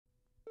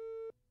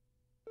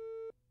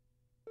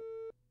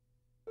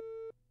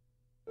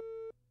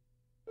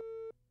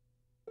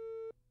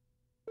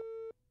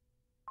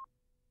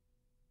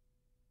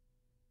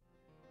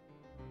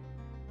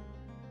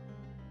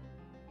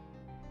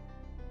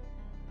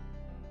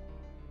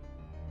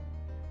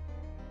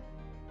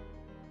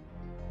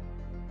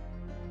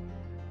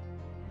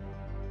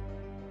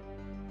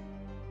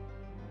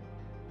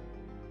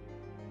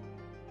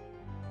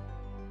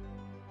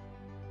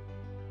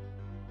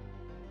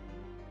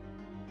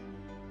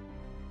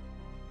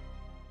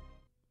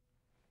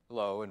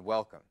Hello and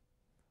welcome.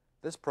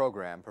 This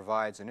program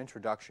provides an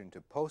introduction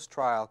to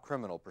post-trial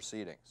criminal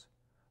proceedings.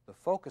 The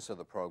focus of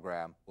the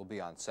program will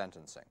be on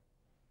sentencing.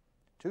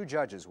 Two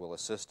judges will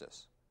assist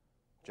us.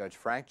 Judge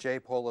Frank J.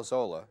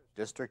 Polozola,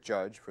 District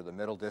Judge for the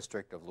Middle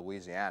District of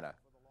Louisiana,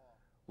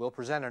 will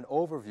present an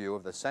overview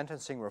of the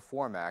Sentencing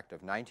Reform Act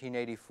of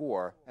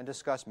 1984 and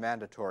discuss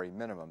mandatory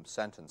minimum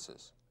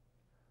sentences.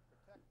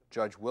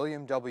 Judge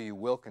William W.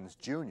 Wilkins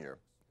Jr.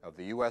 of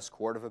the U.S.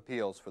 Court of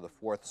Appeals for the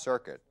Fourth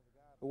Circuit,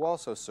 who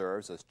also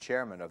serves as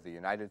chairman of the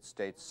United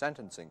States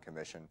Sentencing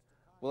Commission,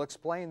 will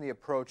explain the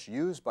approach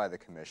used by the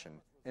Commission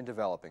in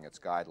developing its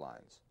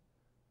guidelines.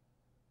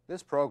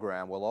 This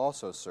program will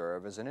also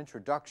serve as an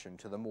introduction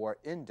to the more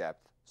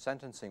in-depth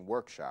sentencing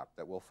workshop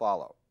that will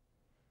follow.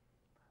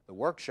 The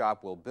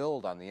workshop will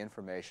build on the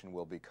information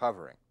we'll be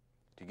covering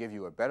to give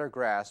you a better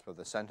grasp of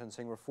the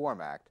Sentencing Reform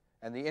Act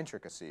and the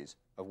intricacies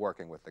of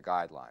working with the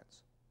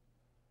guidelines.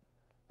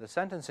 The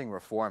Sentencing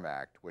Reform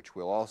Act, which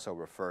we'll also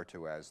refer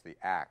to as the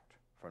Act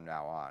from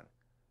now on,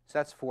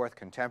 sets forth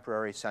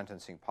contemporary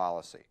sentencing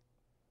policy.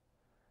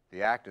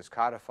 The Act is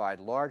codified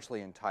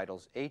largely in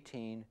Titles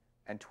 18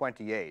 and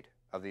 28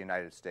 of the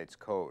United States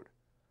Code.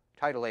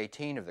 Title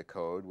 18 of the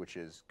Code, which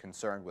is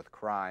concerned with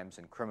crimes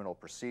and criminal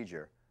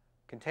procedure,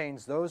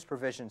 contains those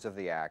provisions of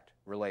the Act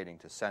relating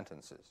to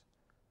sentences.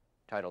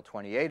 Title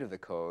 28 of the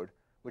Code,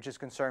 which is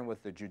concerned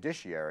with the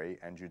judiciary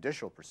and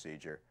judicial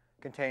procedure,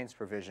 contains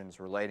provisions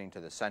relating to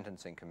the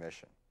Sentencing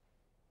Commission.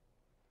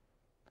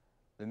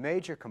 The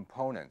major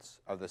components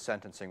of the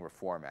Sentencing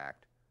Reform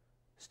Act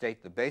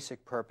state the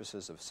basic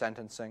purposes of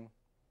sentencing,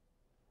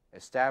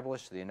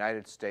 establish the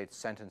United States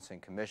Sentencing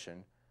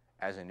Commission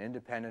as an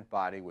independent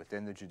body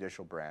within the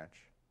judicial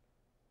branch,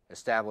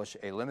 establish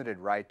a limited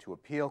right to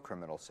appeal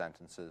criminal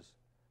sentences,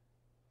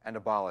 and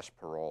abolish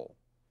parole.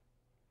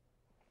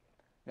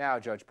 Now,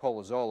 Judge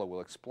Polozola will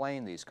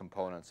explain these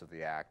components of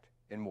the Act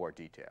in more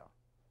detail.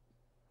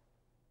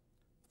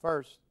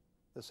 First,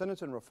 the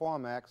Sentencing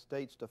Reform Act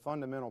states the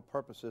fundamental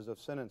purposes of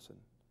sentencing,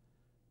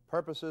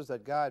 purposes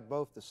that guide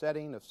both the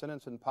setting of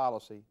sentencing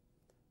policy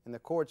and the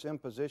court's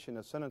imposition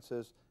of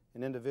sentences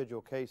in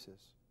individual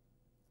cases.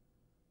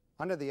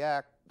 Under the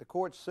Act, the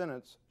court's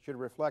sentence should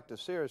reflect the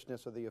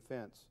seriousness of the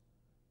offense,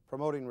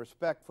 promoting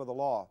respect for the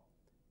law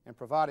and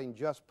providing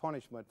just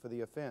punishment for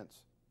the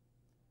offense.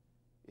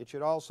 It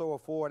should also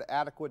afford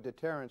adequate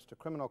deterrence to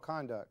criminal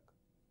conduct,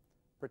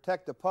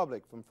 protect the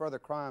public from further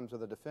crimes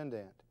of the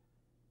defendant,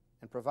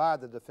 and provide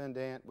the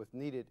defendant with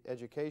needed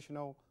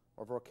educational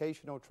or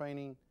vocational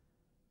training,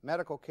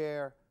 medical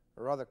care,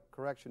 or other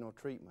correctional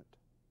treatment.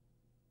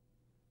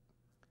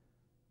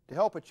 To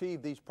help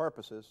achieve these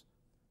purposes,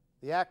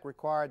 the Act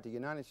required the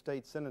United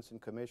States Sentencing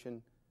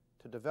Commission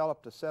to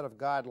develop a set of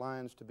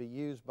guidelines to be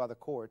used by the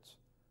courts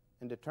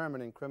in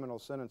determining criminal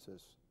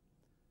sentences.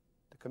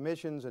 The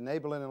Commission's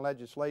enabling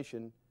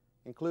legislation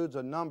includes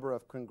a number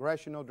of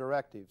congressional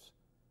directives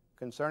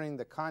concerning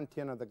the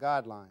content of the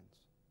guidelines,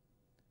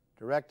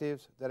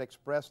 directives that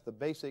express the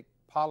basic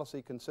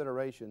policy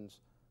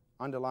considerations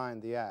underlying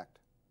the Act.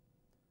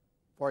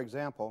 For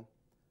example,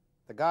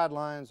 the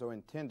guidelines are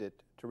intended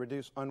to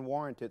reduce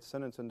unwarranted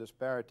sentencing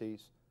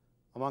disparities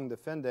among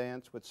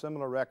defendants with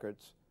similar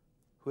records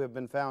who have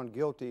been found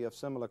guilty of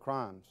similar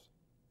crimes.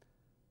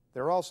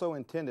 They're also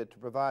intended to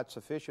provide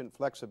sufficient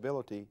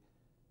flexibility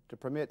to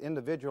permit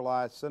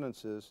individualized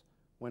sentences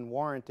when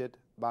warranted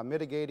by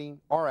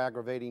mitigating or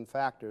aggravating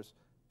factors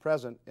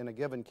present in a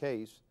given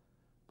case,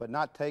 but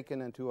not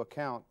taken into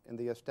account in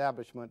the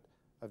establishment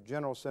of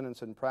general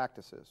sentencing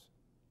practices.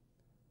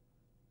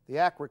 The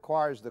Act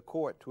requires the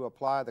court to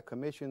apply the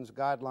Commission's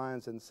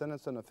guidelines in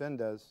sentencing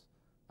offenders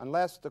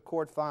unless the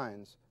court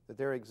finds that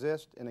there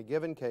exists in a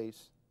given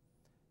case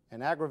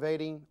an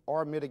aggravating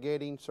or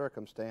mitigating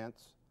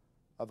circumstance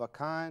of a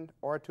kind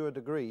or to a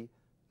degree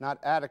not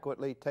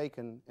adequately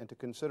taken into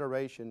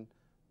consideration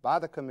by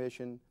the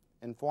Commission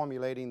in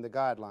formulating the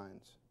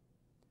guidelines.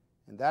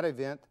 In that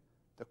event,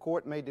 the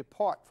court may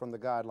depart from the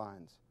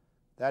guidelines,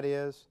 that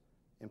is,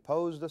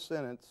 impose a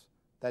sentence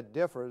that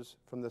differs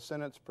from the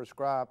sentence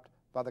prescribed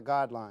by the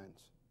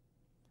guidelines.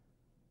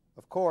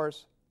 Of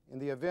course, in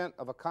the event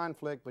of a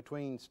conflict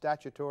between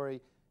statutory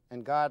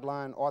and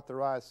guideline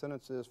authorized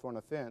sentences for an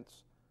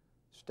offense,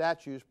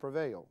 statutes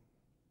prevail.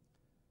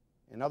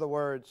 In other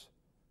words,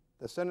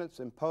 the sentence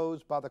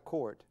imposed by the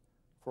court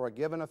for a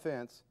given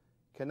offense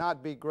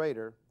cannot be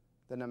greater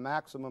than the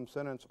maximum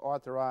sentence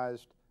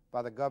authorized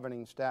by the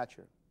governing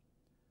statute,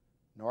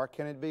 nor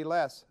can it be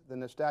less than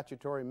the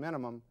statutory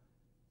minimum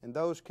in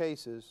those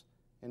cases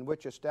in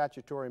which a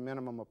statutory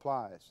minimum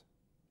applies.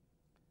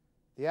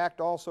 The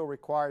Act also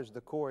requires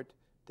the court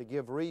to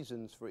give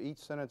reasons for each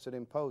sentence it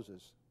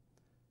imposes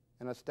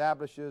and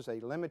establishes a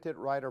limited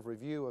right of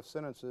review of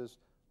sentences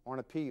on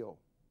appeal.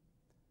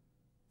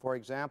 For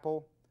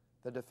example,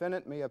 the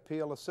defendant may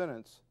appeal a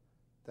sentence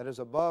that is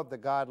above the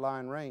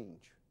guideline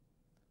range,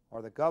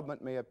 or the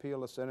government may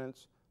appeal a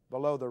sentence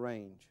below the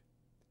range.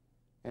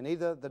 And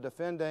either the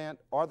defendant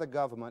or the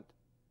government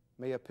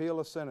may appeal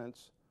a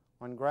sentence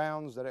on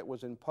grounds that it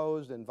was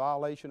imposed in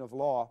violation of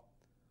law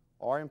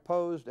or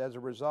imposed as a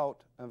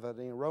result of an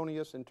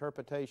erroneous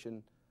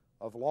interpretation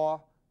of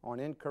law or an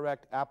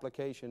incorrect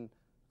application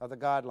of the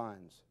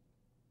guidelines.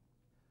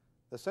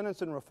 The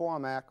Sentencing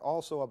Reform Act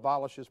also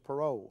abolishes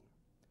parole.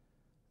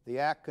 The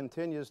Act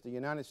continues the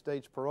United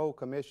States Parole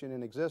Commission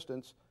in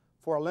existence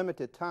for a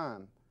limited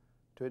time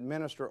to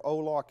administer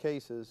OLAW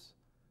cases,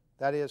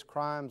 that is,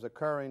 crimes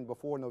occurring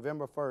before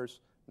November 1st,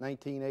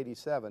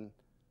 1987,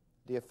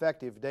 the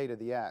effective date of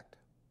the Act.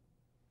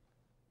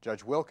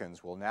 Judge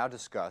Wilkins will now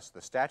discuss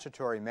the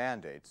statutory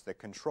mandates that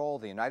control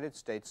the United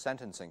States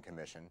Sentencing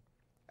Commission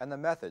and the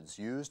methods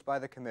used by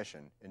the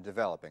Commission in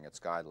developing its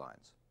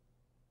guidelines.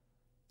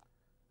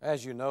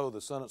 As you know, the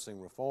Sentencing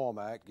Reform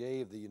Act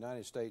gave the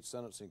United States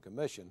Sentencing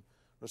Commission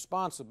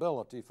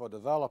responsibility for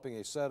developing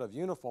a set of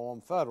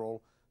uniform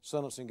federal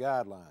sentencing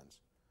guidelines.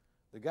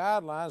 The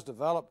guidelines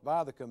developed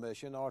by the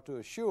Commission are to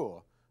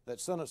assure that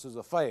sentences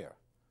are fair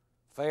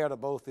to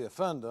both the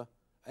offender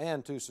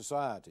and to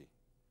society.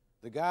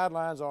 The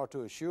guidelines are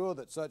to assure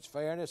that such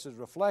fairness is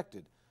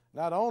reflected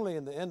not only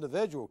in the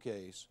individual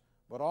case,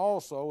 but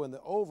also in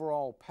the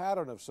overall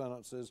pattern of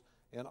sentences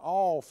in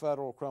all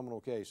federal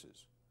criminal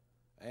cases.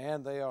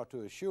 And they are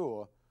to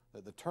assure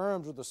that the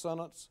terms of the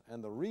sentence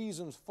and the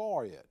reasons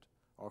for it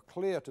are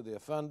clear to the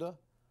offender,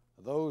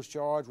 those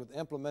charged with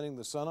implementing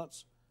the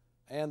sentence,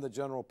 and the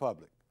general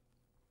public.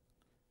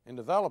 In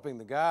developing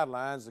the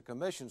guidelines, the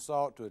Commission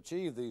sought to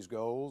achieve these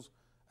goals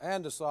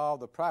and to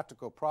solve the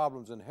practical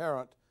problems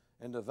inherent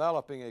in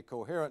developing a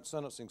coherent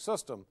sentencing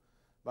system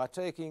by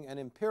taking an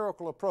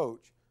empirical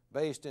approach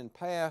based in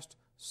past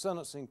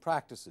sentencing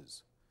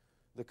practices.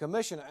 The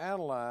Commission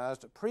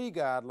analyzed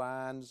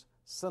pre-guidelines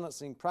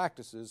sentencing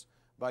practices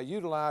by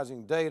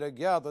utilizing data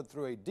gathered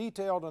through a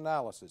detailed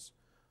analysis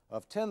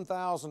of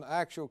 10,000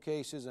 actual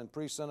cases and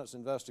pre-sentence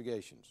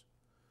investigations.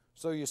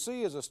 So you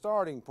see, as a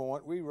starting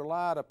point, we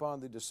relied upon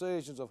the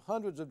decisions of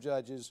hundreds of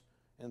judges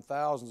in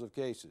thousands of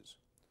cases.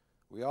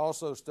 We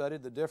also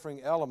studied the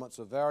differing elements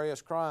of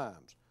various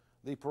crimes,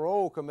 the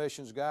Parole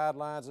Commission's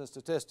guidelines and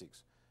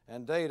statistics,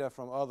 and data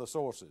from other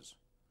sources.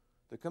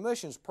 The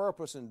Commission's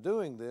purpose in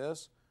doing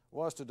this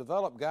was to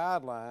develop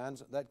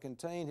guidelines that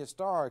contain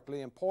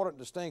historically important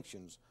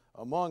distinctions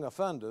among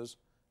offenders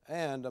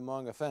and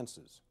among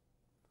offenses.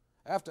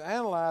 After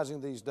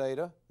analyzing these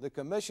data, the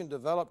Commission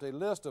developed a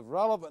list of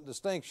relevant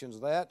distinctions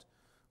that,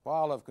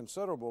 while of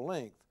considerable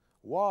length,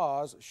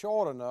 was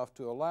short enough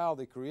to allow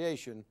the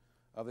creation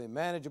of a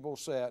manageable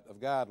set of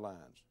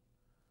guidelines.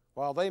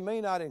 While they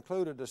may not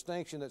include a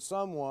distinction that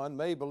someone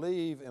may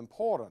believe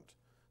important,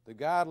 the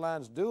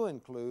guidelines do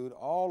include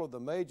all of the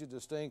major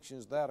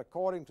distinctions that,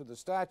 according to the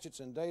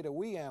statutes and data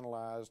we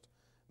analyzed,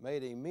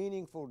 made a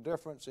meaningful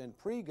difference in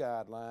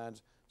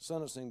pre-guidelines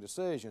sentencing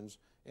decisions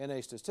in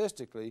a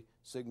statistically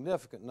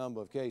significant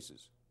number of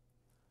cases.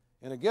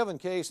 In a given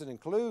case that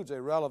includes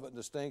a relevant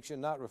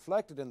distinction not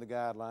reflected in the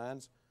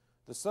guidelines,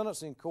 the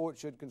sentencing court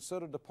should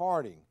consider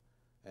departing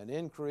and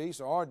increase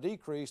or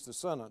decrease the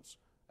sentence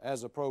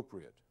as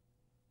appropriate.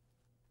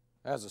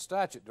 As the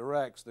statute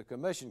directs, the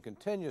Commission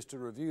continues to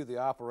review the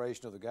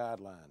operation of the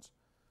guidelines.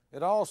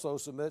 It also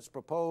submits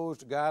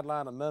proposed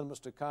guideline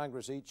amendments to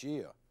Congress each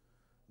year.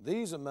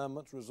 These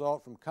amendments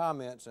result from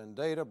comments and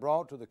data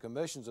brought to the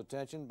Commission's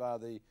attention by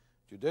the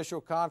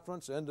Judicial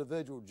Conference,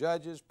 individual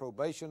judges,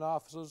 probation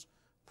officers,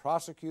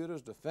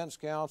 prosecutors, defense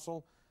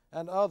counsel,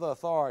 and other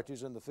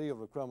authorities in the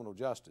field of criminal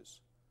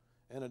justice.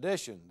 In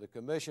addition, the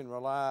Commission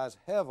relies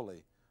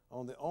heavily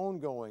on the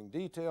ongoing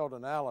detailed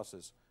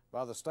analysis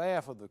by the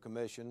staff of the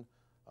Commission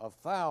of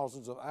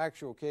thousands of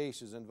actual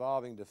cases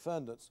involving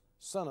defendants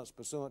sentenced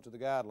pursuant to the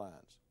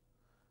guidelines.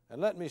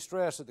 And let me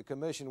stress that the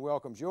Commission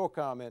welcomes your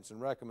comments and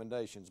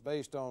recommendations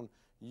based on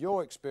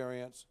your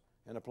experience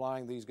in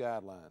applying these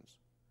guidelines.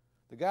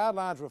 The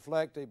guidelines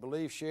reflect a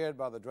belief shared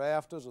by the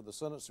drafters of the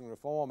Sentencing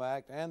Reform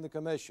Act and the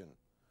Commission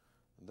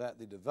that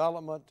the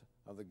development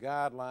of the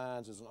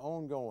guidelines is an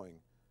ongoing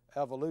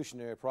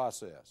evolutionary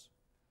process.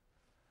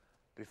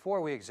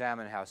 Before we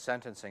examine how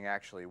sentencing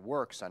actually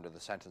works under the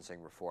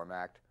Sentencing Reform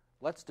Act,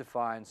 let's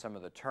define some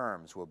of the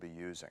terms we'll be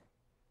using.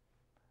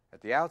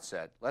 At the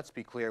outset, let's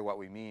be clear what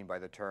we mean by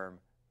the term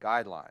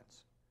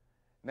guidelines.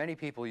 Many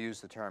people use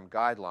the term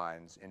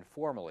guidelines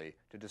informally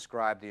to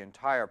describe the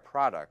entire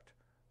product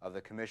of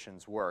the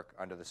Commission's work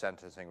under the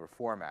Sentencing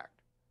Reform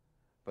Act.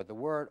 But the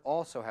word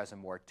also has a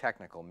more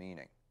technical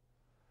meaning.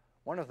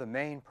 One of the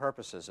main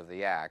purposes of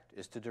the Act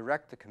is to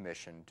direct the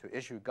Commission to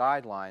issue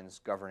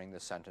guidelines governing the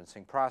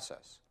sentencing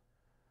process.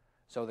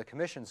 So the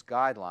Commission's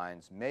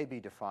guidelines may be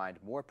defined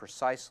more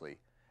precisely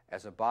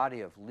as a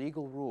body of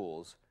legal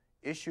rules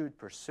issued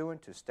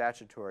pursuant to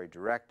statutory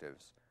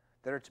directives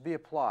that are to be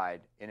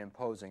applied in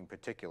imposing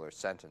particular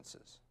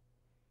sentences.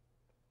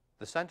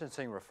 The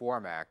Sentencing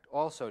Reform Act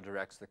also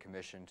directs the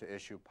Commission to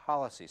issue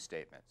policy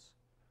statements.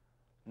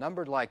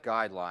 Numbered like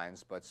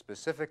guidelines, but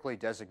specifically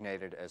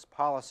designated as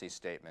policy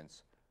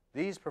statements,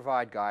 these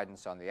provide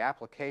guidance on the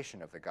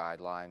application of the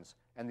guidelines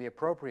and the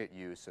appropriate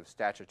use of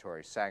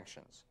statutory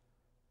sanctions.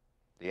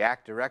 The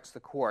Act directs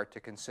the Court to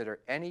consider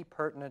any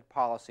pertinent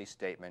policy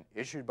statement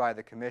issued by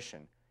the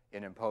Commission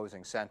in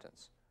imposing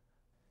sentence,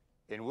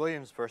 In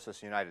Williams v.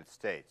 United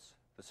States,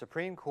 the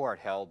Supreme Court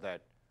held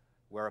that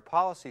where a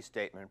policy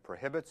statement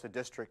prohibits a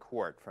district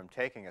court from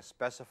taking a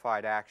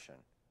specified action,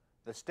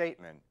 the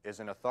statement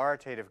is an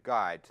authoritative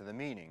guide to the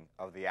meaning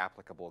of the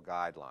applicable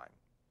guideline.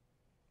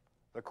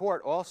 The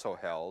court also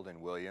held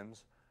in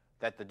Williams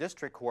that the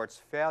district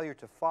court's failure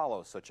to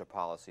follow such a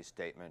policy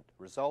statement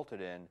resulted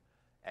in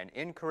an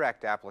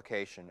incorrect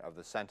application of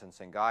the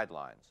sentencing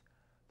guidelines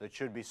that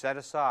should be set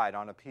aside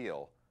on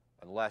appeal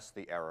unless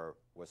the error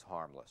was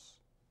harmless.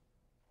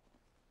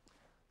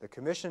 The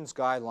Commission's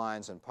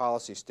guidelines and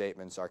policy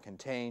statements are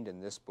contained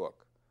in this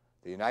book,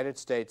 the United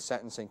States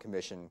Sentencing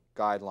Commission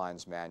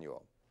Guidelines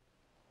Manual.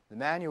 The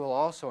manual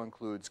also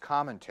includes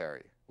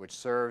commentary, which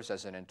serves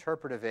as an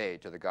interpretive aid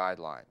to the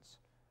guidelines.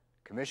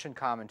 Commission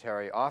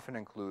commentary often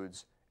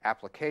includes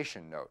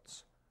application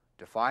notes,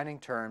 defining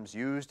terms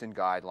used in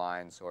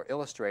guidelines or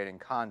illustrating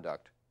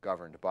conduct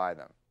governed by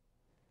them.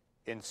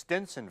 In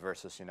Stinson v.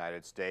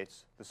 United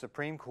States, the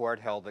Supreme Court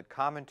held that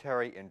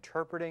commentary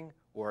interpreting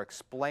or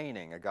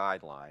explaining a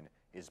guideline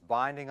is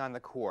binding on the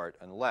court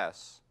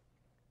unless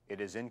it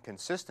is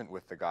inconsistent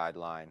with the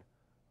guideline,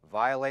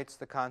 violates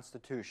the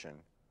Constitution,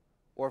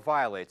 or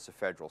violates a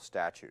federal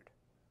statute.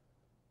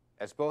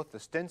 As both the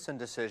Stinson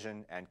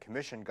decision and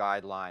Commission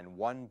Guideline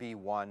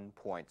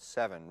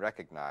 1B1.7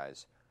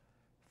 recognize,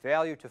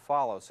 failure to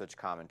follow such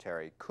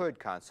commentary could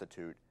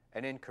constitute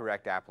an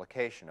incorrect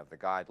application of the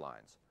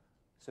guidelines,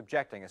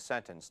 subjecting a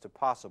sentence to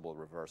possible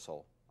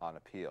reversal on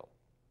appeal.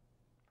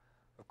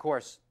 Of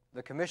course,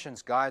 the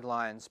Commission's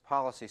guidelines,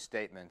 policy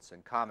statements,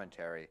 and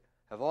commentary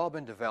have all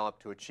been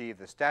developed to achieve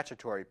the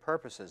statutory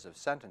purposes of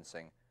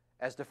sentencing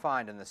as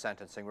defined in the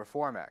Sentencing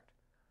Reform Act,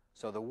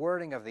 so the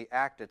wording of the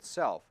Act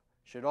itself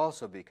should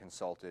also be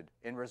consulted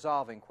in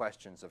resolving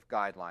questions of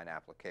guideline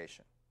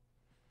application.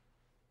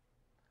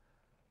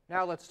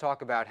 Now let's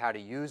talk about how to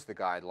use the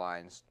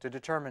guidelines to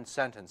determine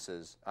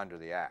sentences under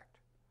the Act.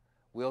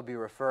 We'll be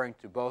referring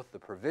to both the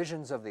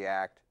provisions of the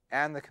Act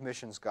and the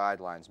Commission's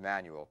Guidelines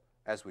Manual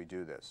as we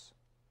do this.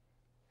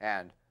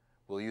 And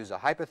we'll use a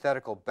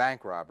hypothetical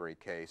bank robbery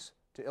case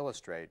to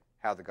illustrate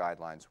how the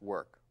guidelines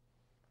work.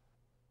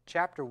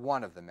 Chapter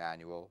 1 of the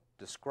manual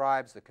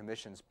describes the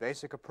Commission's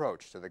basic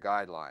approach to the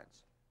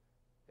guidelines.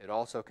 It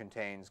also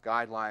contains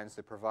guidelines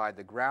that provide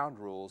the ground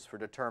rules for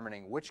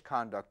determining which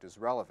conduct is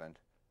relevant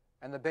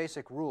and the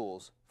basic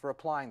rules for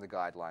applying the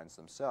guidelines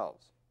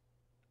themselves.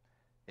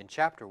 In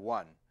Chapter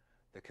 1,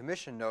 the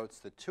Commission notes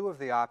that two of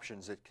the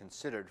options it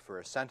considered for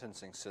a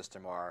sentencing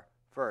system are,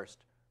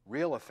 first,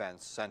 real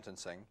offense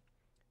sentencing,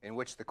 in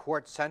which the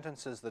court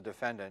sentences the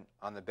defendant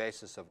on the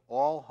basis of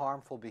all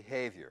harmful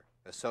behavior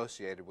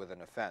associated with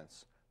an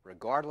offense,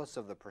 regardless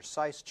of the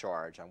precise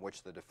charge on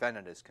which the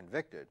defendant is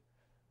convicted,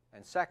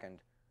 and second,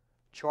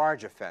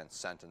 charge offense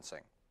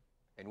sentencing,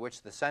 in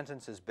which the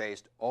sentence is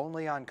based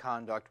only on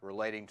conduct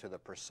relating to the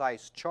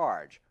precise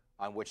charge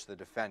on which the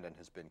defendant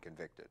has been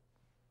convicted.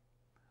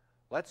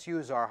 Let's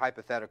use our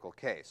hypothetical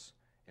case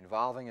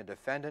involving a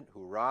defendant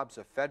who robs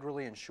a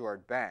federally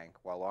insured bank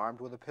while armed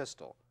with a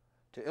pistol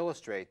to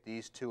illustrate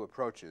these two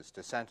approaches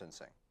to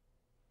sentencing.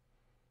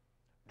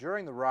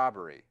 During the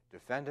robbery,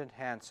 Defendant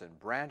Hansen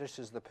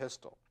brandishes the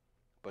pistol,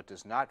 but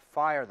does not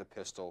fire the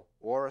pistol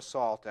or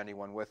assault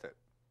anyone with it.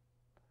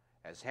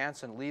 As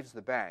Hansen leaves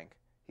the bank,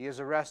 he is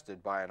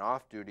arrested by an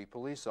off-duty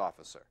police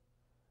officer.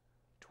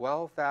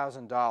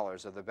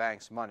 $12,000 of the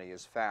bank's money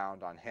is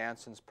found on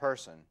Hansen's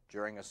person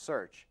during a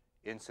search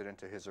incident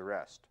to his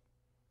arrest.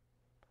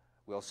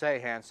 We'll say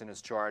Hansen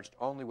is charged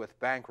only with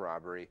bank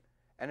robbery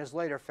and is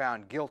later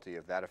found guilty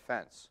of that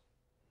offense.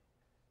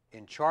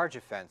 In charge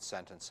offense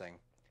sentencing,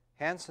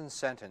 Hansen's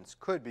sentence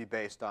could be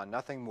based on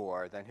nothing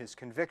more than his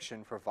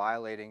conviction for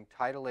violating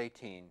Title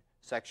 18,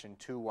 Section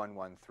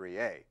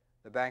 2113A,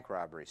 the bank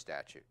robbery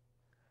statute.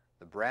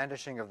 The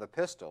brandishing of the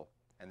pistol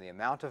and the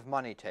amount of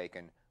money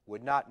taken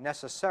would not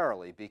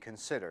necessarily be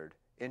considered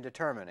in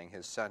determining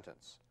his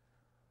sentence.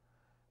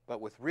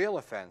 But with real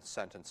offense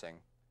sentencing,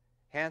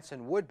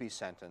 Hansen would be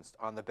sentenced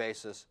on the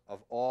basis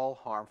of all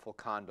harmful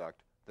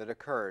conduct that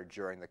occurred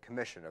during the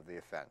commission of the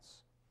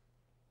offense.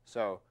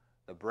 So,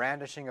 the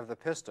brandishing of the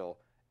pistol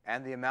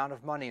and the amount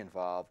of money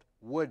involved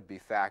would be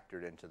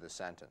factored into the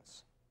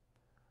sentence.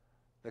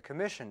 The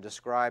Commission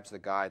describes the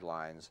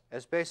guidelines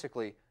as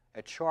basically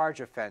a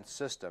charge offense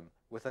system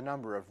with a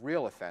number of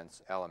real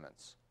offense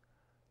elements.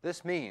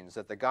 This means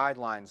that the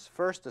guidelines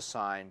first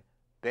assign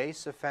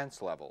base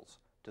offense levels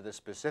to the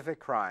specific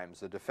crimes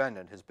the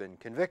defendant has been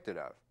convicted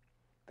of.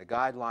 The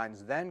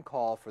guidelines then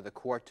call for the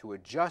court to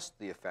adjust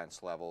the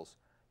offense levels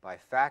by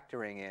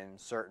factoring in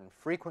certain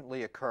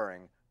frequently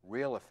occurring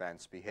real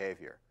offense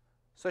behavior,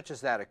 such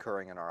as that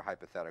occurring in our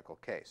hypothetical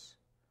case.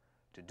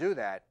 To do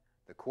that,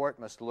 the court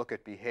must look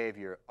at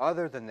behavior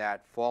other than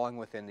that falling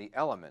within the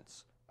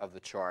elements of the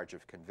charge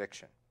of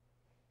conviction.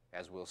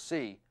 As we'll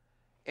see,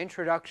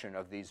 introduction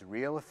of these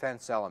real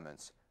offense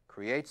elements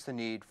creates the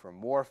need for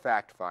more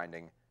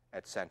fact-finding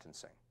at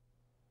sentencing.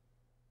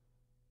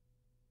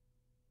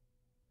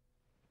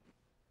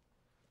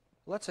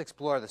 Let's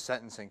explore the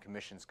Sentencing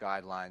Commission's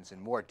guidelines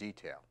in more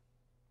detail.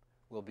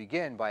 We'll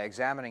begin by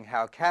examining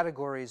how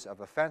categories of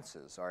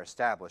offenses are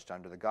established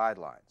under the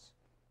guidelines.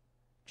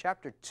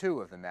 Chapter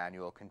 2 of the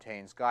manual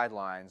contains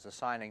guidelines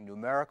assigning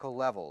numerical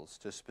levels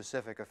to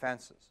specific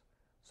offenses,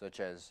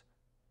 such as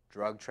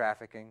drug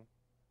trafficking,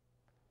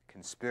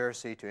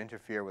 conspiracy to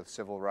interfere with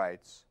civil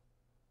rights,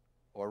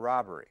 or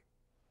robbery.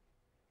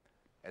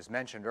 As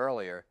mentioned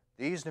earlier,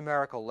 these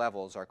numerical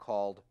levels are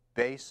called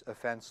base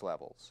offense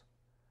levels.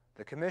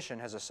 The Commission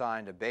has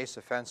assigned a base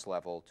offense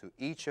level to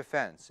each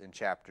offense in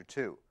Chapter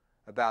 2,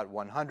 about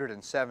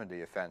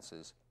 170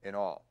 offenses in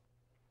all.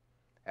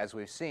 As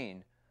we've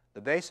seen, the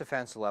base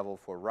offense level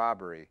for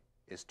robbery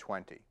is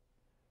 20.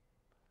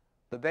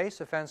 The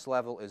base offense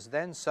level is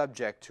then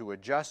subject to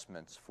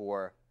adjustments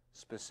for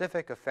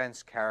specific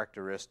offense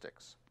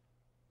characteristics,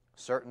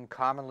 certain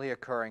commonly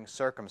occurring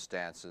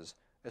circumstances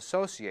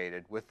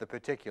associated with the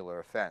particular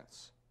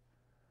offense.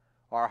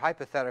 Our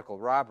hypothetical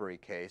robbery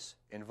case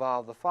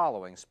involved the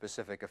following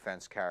specific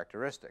offense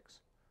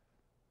characteristics.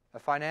 A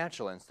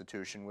financial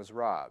institution was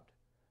robbed.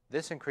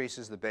 This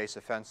increases the base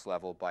offense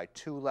level by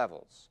 2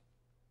 levels.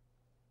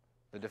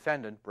 The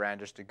defendant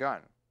brandished a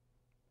gun.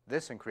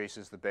 This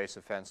increases the base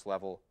offense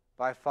level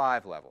by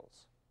 5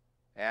 levels.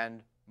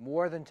 And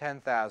more than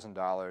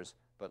 $10,000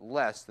 but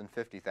less than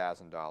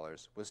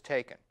 $50,000 was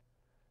taken.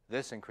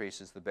 This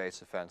increases the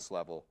base offense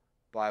level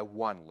by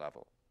 1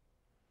 level.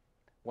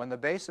 When the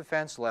base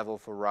offense level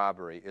for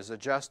robbery is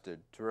adjusted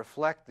to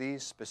reflect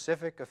these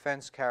specific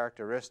offense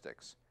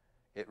characteristics,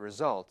 it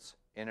results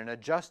in an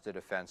adjusted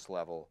offense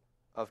level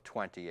of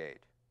 28.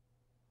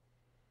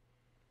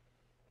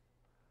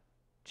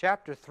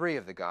 Chapter 3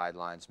 of the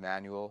Guidelines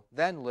Manual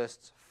then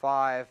lists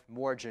 5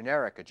 more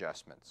generic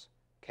adjustments,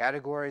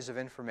 categories of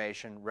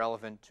information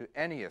relevant to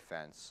any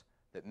offense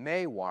that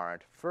may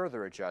warrant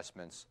further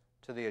adjustments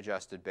to the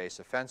adjusted base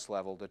offense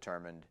level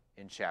determined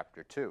in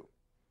Chapter 2.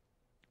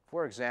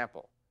 For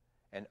example,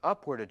 an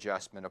upward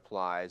adjustment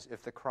applies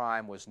if the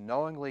crime was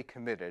knowingly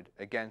committed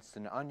against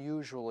an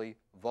unusually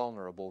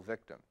vulnerable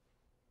victim.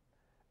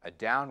 A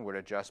downward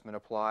adjustment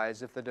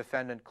applies if the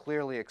defendant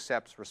clearly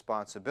accepts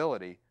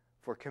responsibility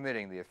for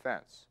committing the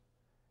offense.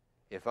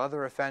 If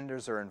other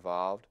offenders are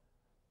involved,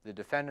 the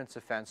defendant's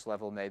offense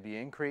level may be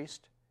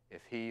increased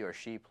if he or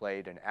she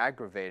played an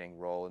aggravating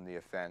role in the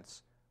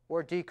offense,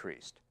 or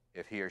decreased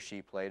if he or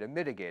she played a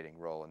mitigating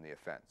role in the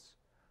offense.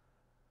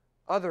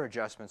 Other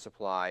adjustments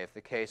apply if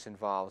the case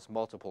involves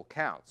multiple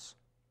counts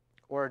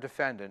or a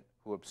defendant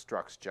who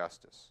obstructs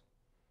justice.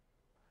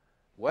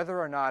 Whether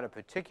or not a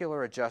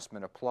particular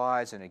adjustment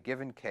applies in a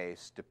given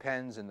case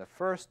depends in the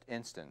first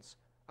instance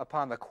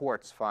upon the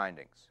court's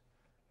findings.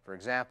 For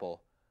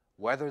example,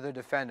 whether the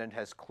defendant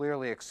has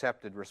clearly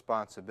accepted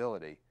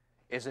responsibility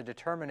is a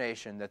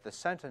determination that the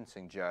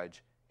sentencing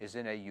judge is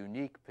in a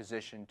unique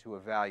position to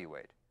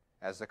evaluate,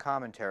 as the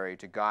commentary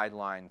to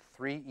Guideline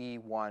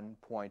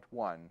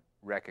 3E1.1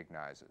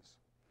 recognizes.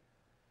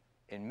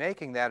 In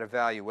making that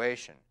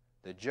evaluation,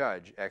 the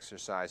judge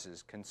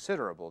exercises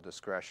considerable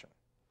discretion.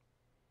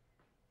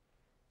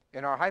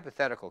 In our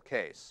hypothetical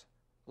case,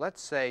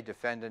 let's say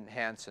Defendant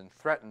Hansen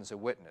threatens a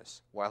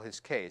witness while his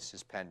case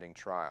is pending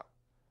trial.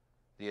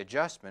 The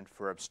adjustment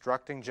for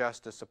obstructing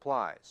justice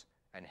applies,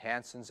 and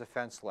Hansen's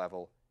offense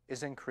level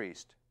is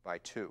increased by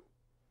 2.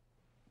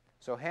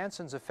 So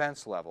Hansen's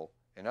offense level,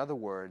 in other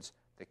words,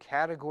 the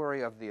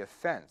category of the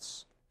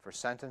offense for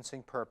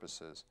sentencing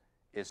purposes,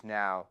 is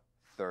now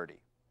 30.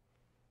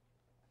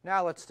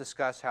 Now let's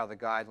discuss how the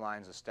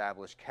guidelines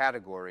establish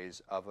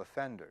categories of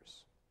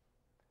offenders.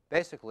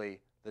 Basically,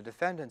 the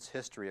defendant's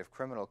history of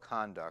criminal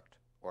conduct,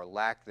 or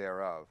lack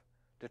thereof,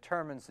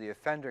 determines the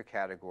offender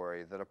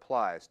category that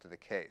applies to the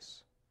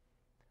case.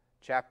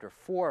 Chapter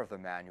 4 of the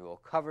manual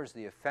covers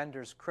the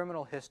offender's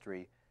criminal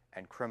history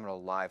and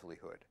criminal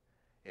livelihood.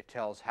 It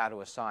tells how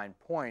to assign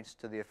points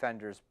to the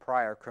offender's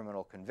prior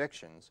criminal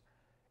convictions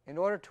in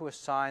order to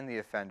assign the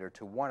offender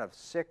to one of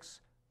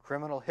 6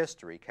 criminal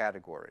history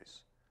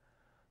categories.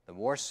 The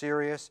more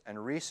serious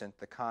and recent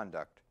the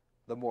conduct,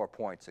 the more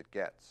points it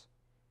gets.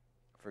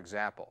 For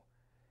example,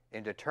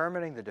 in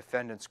determining the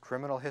defendant's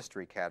criminal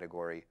history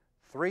category,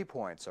 3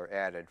 points are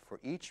added for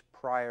each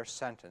prior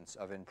sentence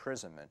of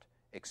imprisonment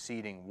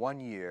exceeding 1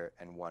 year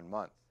and 1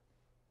 month.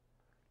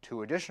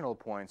 2 additional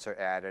points are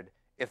added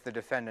if the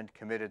defendant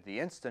committed the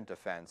instant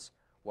offense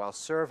while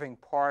serving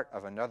part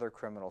of another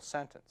criminal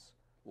sentence,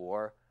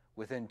 or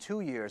within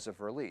 2 years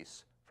of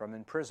release from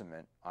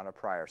imprisonment on a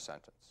prior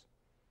sentence.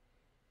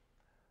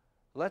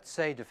 Let's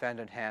say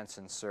Defendant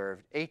Hansen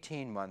served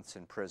 18 months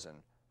in prison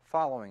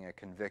following a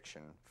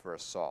conviction for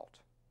assault,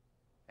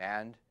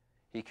 and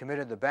he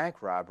committed the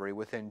bank robbery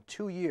within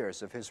 2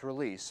 years of his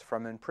release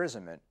from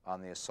imprisonment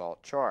on the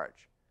assault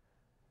charge.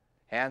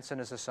 Hansen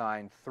is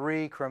assigned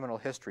 3 criminal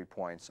history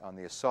points on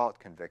the assault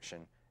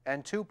conviction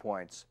and 2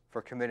 points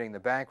for committing the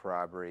bank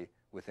robbery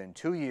within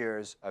 2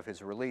 years of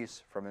his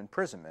release from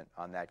imprisonment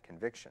on that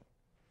conviction.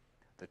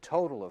 The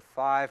total of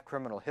 5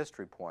 criminal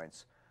history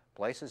points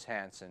places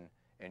Hansen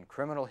in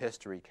criminal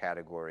history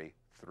category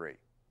 3.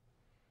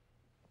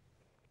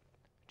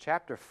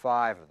 Chapter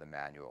 5 of the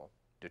manual,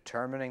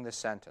 Determining the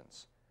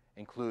Sentence,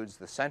 includes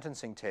the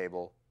sentencing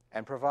table,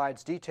 and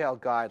provides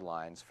detailed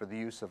guidelines for the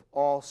use of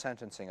all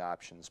sentencing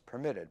options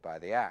permitted by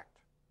the Act.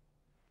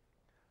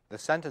 The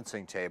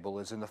sentencing table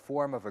is in the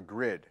form of a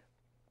grid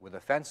with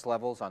offense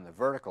levels on the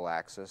vertical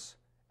axis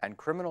and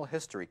criminal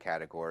history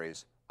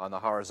categories on the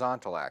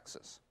horizontal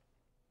axis.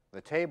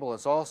 The table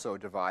is also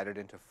divided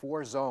into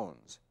 4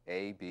 zones,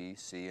 A, B,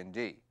 C, and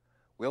D.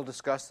 We'll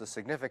discuss the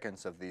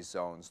significance of these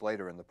zones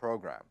later in the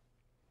program.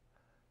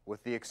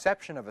 With the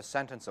exception of a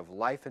sentence of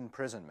life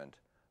imprisonment,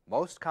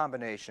 most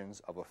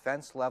combinations of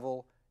offense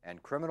level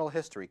and criminal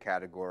history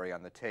category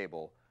on the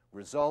table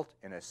result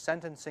in a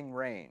sentencing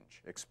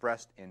range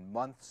expressed in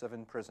months of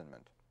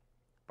imprisonment.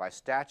 By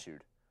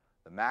statute,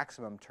 the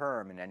maximum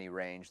term in any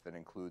range that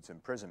includes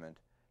imprisonment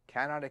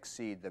cannot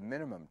exceed the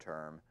minimum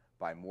term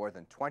by more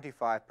than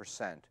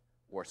 25%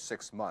 or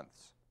 6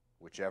 months,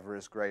 whichever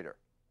is greater.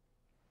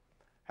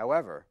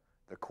 However,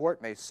 the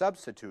court may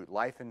substitute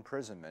life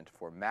imprisonment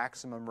for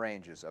maximum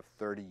ranges of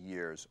 30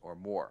 years or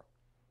more.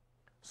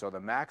 So the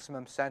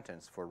maximum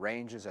sentence for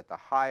ranges at the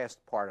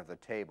highest part of the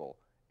table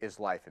is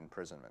life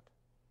imprisonment.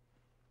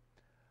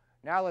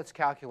 Now let's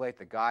calculate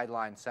the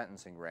guideline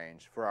sentencing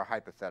range for our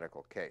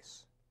hypothetical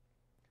case.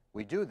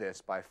 We do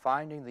this by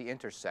finding the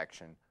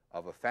intersection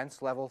of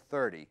offense level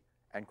 30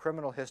 and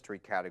criminal history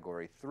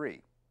category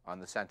 3 on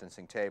the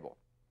sentencing table.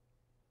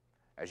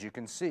 As you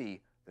can see,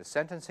 the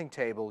sentencing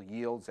table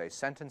yields a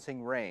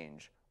sentencing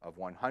range of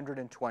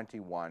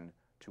 121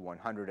 to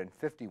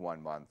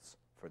 151 months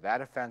for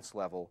that offense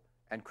level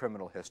and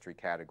criminal history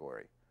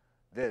category.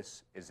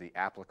 This is the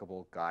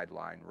applicable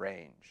guideline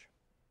range.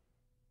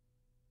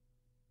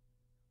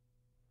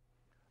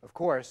 Of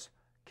course,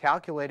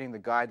 calculating the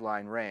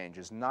guideline range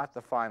is not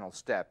the final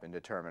step in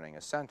determining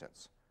a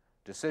sentence.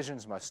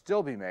 Decisions must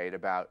still be made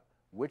about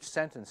which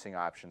sentencing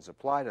options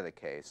apply to the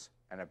case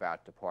and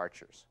about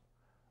departures.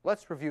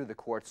 Let's review the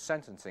court's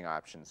sentencing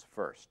options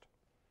first.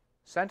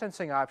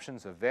 Sentencing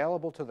options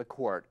available to the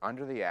court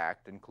under the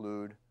Act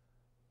include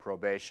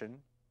probation,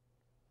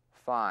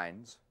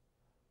 fines,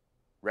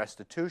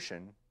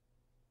 restitution,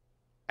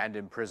 and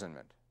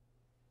imprisonment.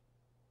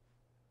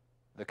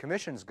 The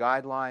Commission's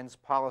guidelines,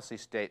 policy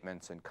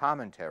statements, and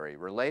commentary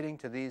relating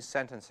to these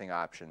sentencing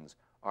options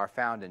are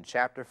found in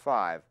Chapter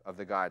 5 of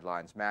the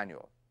Guidelines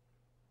Manual.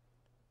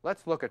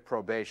 Let's look at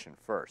probation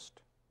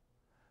first.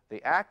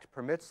 The Act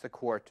permits the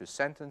court to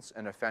sentence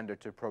an offender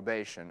to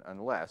probation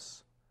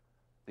unless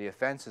the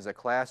offense is a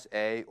Class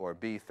A or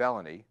B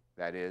felony,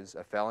 that is,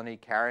 a felony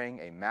carrying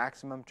a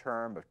maximum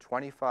term of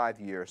 25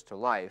 years to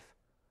life,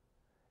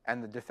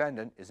 and the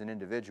defendant is an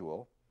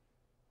individual.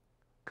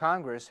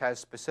 Congress has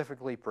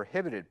specifically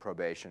prohibited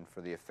probation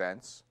for the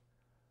offense,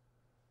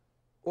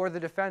 or the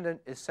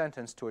defendant is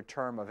sentenced to a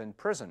term of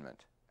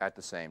imprisonment at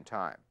the same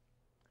time.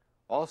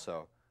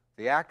 Also,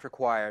 the Act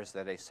requires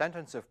that a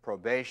sentence of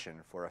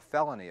probation for a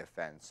felony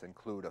offense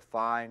include a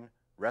fine,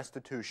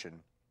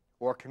 restitution,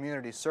 or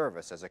community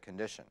service as a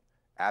condition,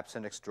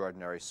 absent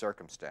extraordinary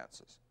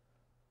circumstances.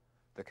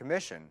 The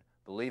Commission,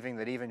 believing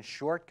that even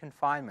short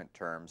confinement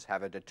terms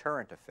have a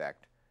deterrent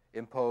effect,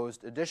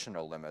 imposed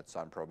additional limits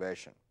on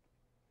probation.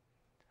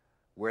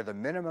 Where the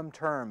minimum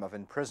term of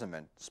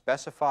imprisonment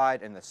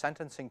specified in the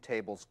sentencing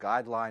table's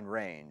guideline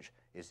range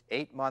is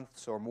 8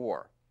 months or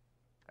more,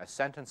 a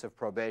sentence of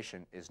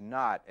probation is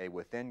not a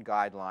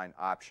within-guideline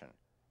option,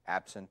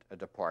 absent a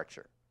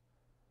departure.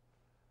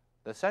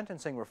 The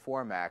Sentencing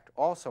Reform Act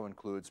also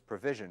includes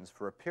provisions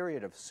for a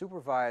period of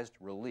supervised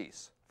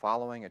release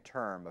following a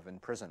term of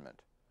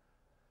imprisonment.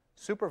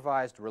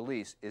 Supervised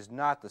release is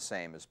not the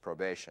same as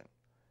probation.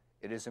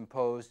 It is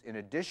imposed in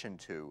addition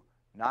to,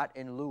 not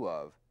in lieu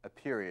of, a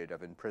period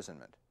of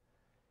imprisonment.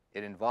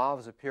 It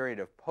involves a period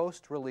of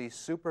post-release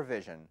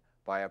supervision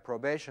by a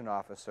probation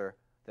officer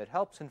that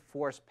helps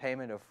enforce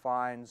payment of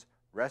fines,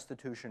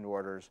 restitution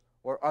orders,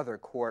 or other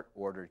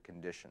court-ordered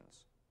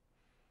conditions.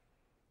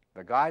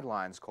 The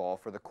guidelines call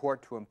for the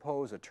court to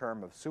impose a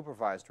term of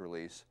supervised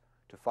release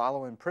to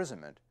follow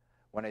imprisonment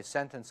when a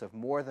sentence of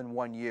more than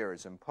 1 year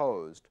is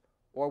imposed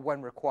or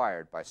when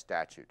required by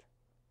statute.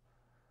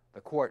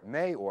 The court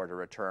may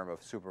order a term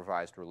of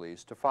supervised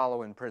release to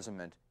follow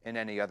imprisonment in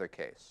any other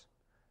case.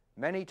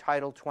 Many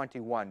Title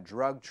 21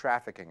 drug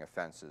trafficking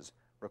offenses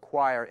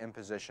require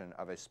imposition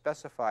of a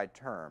specified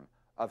term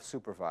of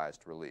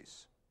supervised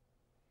release.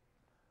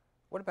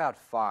 What about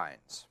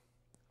fines?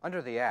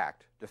 Under the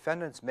Act,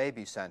 defendants may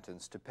be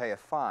sentenced to pay a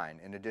fine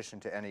in addition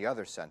to any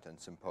other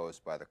sentence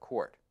imposed by the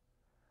court.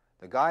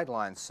 The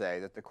guidelines say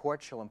that the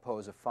court shall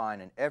impose a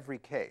fine in every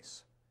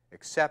case,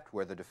 except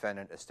where the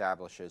defendant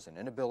establishes an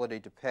inability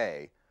to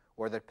pay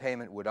or that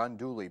payment would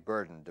unduly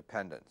burden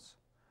dependents.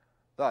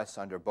 Thus,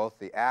 under both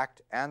the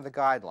Act and the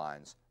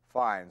guidelines,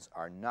 fines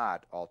are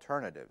not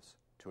alternatives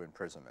to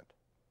imprisonment.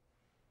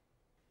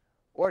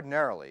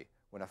 Ordinarily,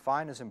 when a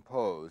fine is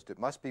imposed, it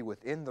must be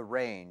within the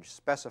range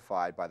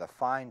specified by the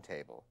fine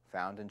table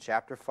found in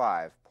Chapter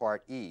 5,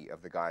 Part E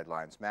of the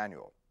Guidelines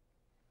Manual.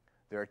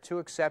 There are 2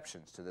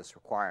 exceptions to this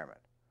requirement.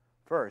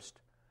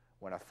 First,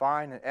 when a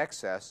fine in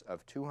excess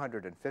of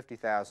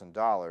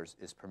 $250,000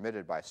 is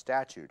permitted by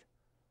statute,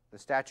 the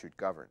statute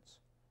governs.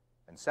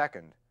 And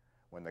second,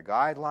 when the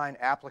guideline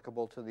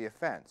applicable to the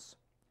offense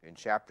in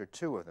Chapter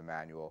 2 of the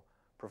manual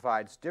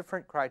provides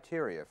different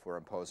criteria for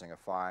imposing a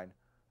fine,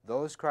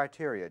 those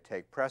criteria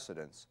take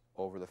precedence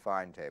over the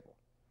fine table.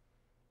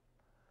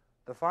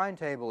 The fine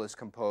table is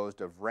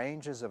composed of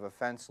ranges of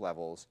offense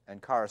levels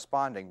and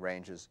corresponding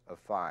ranges of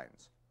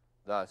fines.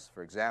 Thus,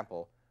 for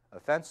example,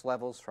 offense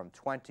levels from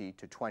 20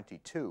 to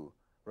 22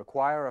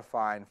 require a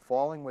fine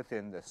falling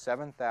within the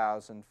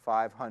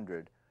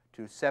 $7,500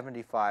 to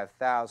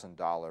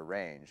 $75,000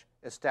 range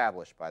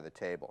established by the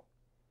table.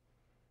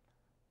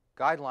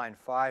 Guideline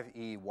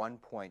 5E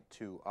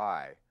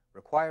 1.2I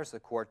requires the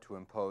court to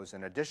impose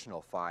an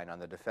additional fine on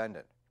the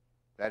defendant.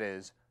 That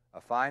is,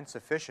 a fine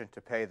sufficient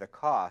to pay the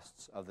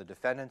costs of the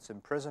defendant's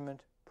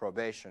imprisonment,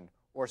 probation,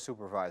 or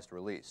supervised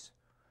release.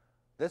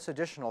 This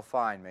additional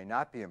fine may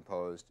not be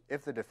imposed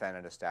if the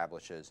defendant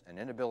establishes an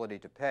inability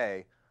to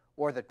pay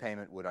or that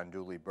payment would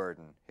unduly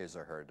burden his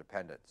or her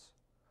dependents.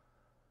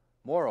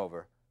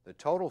 Moreover, the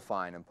total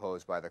fine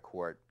imposed by the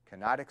court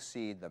cannot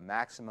exceed the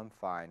maximum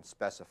fine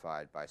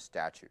specified by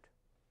statute.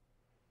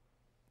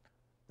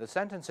 The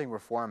Sentencing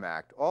Reform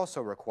Act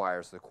also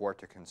requires the court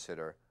to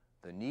consider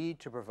the need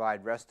to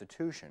provide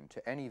restitution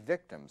to any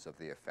victims of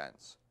the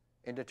offense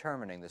in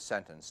determining the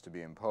sentence to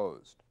be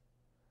imposed.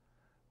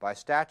 By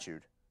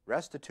statute,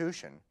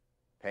 restitution,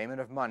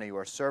 payment of money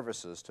or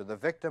services to the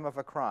victim of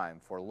a crime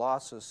for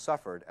losses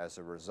suffered as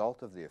a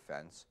result of the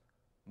offense,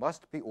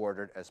 must be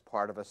ordered as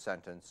part of a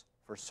sentence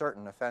for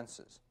certain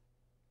offenses,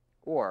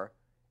 or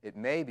it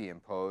may be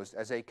imposed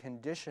as a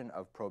condition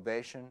of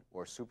probation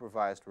or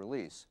supervised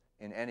release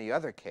in any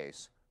other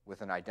case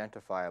with an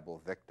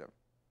identifiable victim.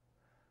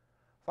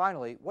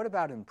 Finally, what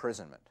about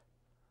imprisonment?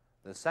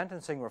 The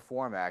Sentencing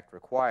Reform Act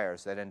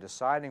requires that in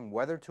deciding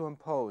whether to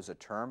impose a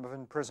term of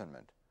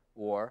imprisonment,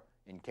 or,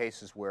 in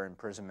cases where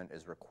imprisonment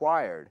is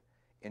required,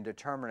 in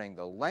determining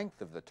the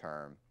length of the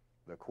term,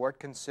 the court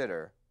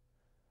consider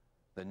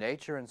the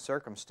nature and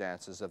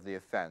circumstances of the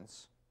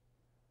offense,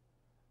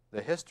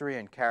 the history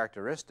and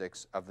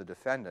characteristics of the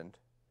defendant,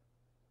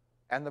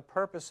 and the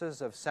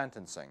purposes of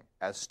sentencing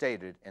as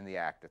stated in the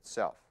Act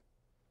itself.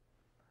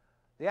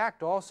 The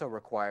Act also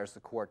requires the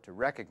court to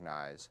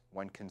recognize,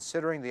 when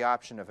considering the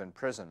option of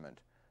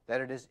imprisonment, that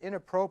it is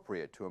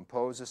inappropriate to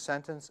impose a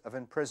sentence of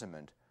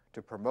imprisonment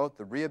to promote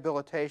the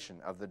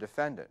rehabilitation of the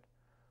defendant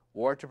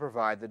or to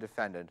provide the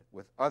defendant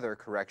with other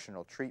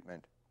correctional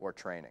treatment or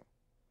training.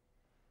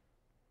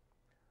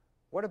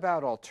 What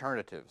about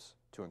alternatives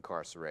to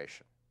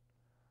incarceration?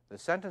 The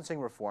Sentencing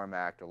Reform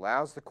Act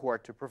allows the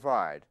court to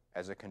provide,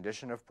 as a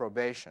condition of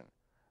probation,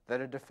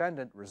 that a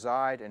defendant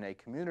reside in a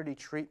community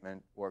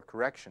treatment or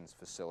corrections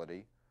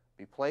facility,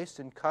 be placed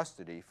in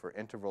custody for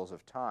intervals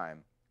of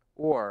time,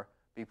 or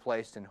be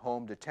placed in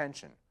home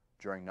detention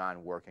during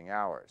non-working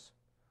hours.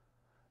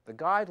 The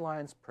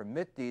guidelines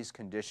permit these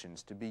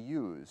conditions to be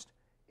used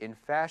in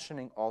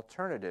fashioning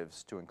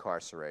alternatives to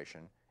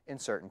incarceration in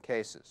certain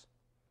cases.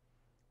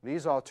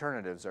 These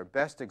alternatives are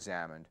best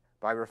examined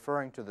by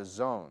referring to the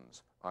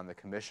zones on the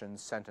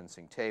Commission's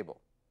sentencing table.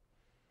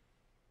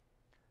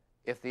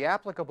 If the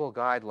applicable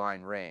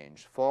guideline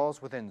range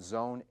falls within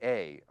Zone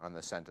A on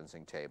the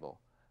sentencing table,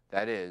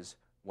 that is,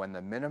 when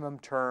the minimum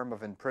term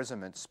of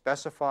imprisonment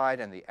specified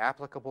in the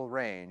applicable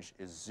range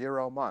is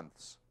 0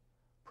 months,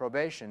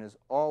 probation is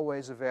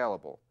always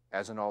available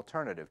as an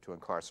alternative to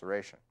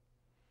incarceration.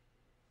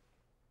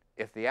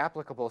 If the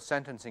applicable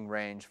sentencing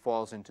range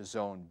falls into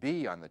Zone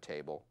B on the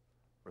table,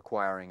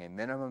 requiring a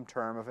minimum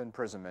term of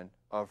imprisonment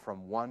of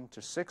from 1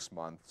 to 6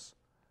 months,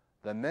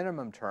 the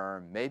minimum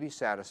term may be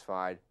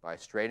satisfied by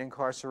straight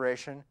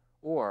incarceration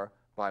or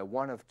by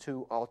one of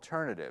two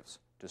alternatives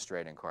to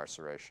straight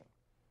incarceration.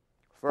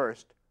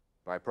 First,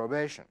 by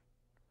probation,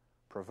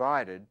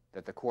 provided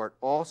that the court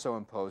also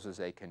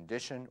imposes a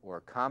condition or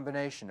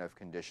combination of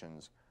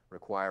conditions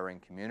requiring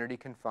community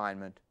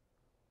confinement,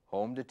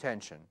 home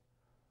detention,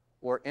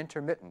 or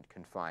intermittent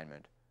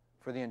confinement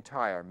for the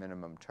entire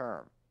minimum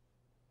term.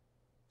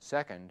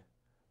 Second,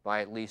 by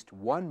at least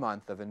 1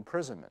 month of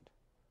imprisonment,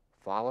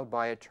 followed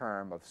by a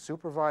term of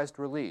supervised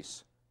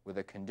release with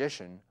a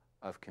condition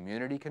of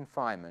community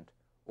confinement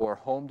or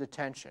home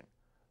detention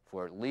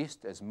for at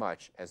least as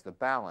much as the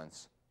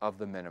balance of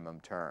the minimum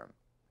term.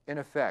 In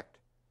effect,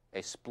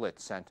 a split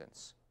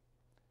sentence.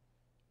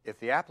 If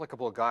the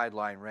applicable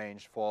guideline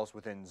range falls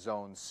within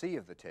Zone C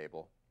of the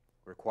table,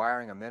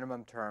 requiring a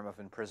minimum term of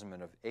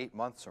imprisonment of 8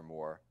 months or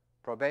more,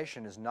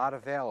 probation is not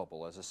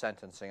available as a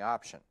sentencing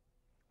option.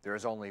 There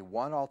is only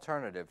one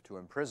alternative to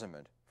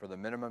imprisonment for the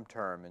minimum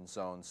term in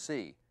Zone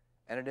C,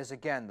 and it is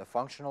again the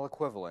functional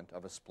equivalent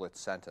of a split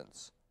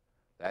sentence.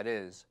 That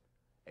is,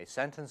 a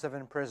sentence of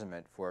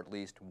imprisonment for at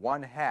least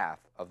 1/2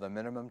 of the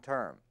minimum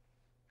term,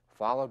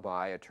 followed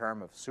by a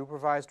term of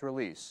supervised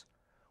release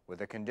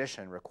with a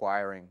condition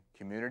requiring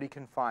community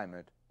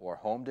confinement or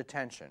home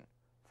detention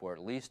for at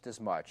least as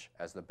much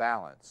as the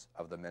balance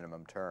of the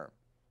minimum term.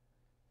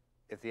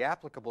 If the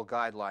applicable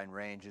guideline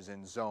range is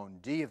in Zone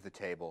D of the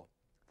table,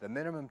 the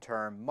minimum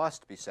term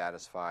must be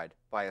satisfied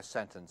by a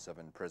sentence of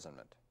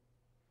imprisonment.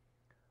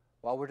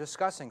 While we're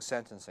discussing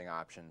sentencing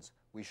options,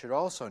 we should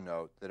also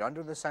note that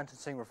under the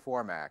Sentencing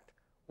Reform Act,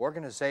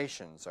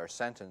 organizations are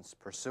sentenced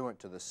pursuant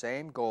to the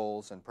same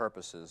goals and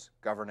purposes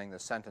governing the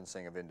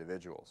sentencing of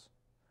individuals.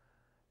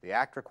 The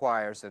Act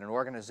requires that an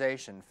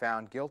organization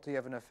found guilty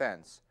of an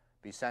offense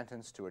be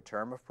sentenced to a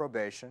term of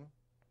probation,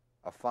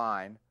 a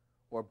fine,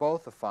 or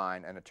both a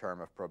fine and a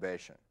term of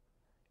probation.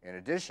 In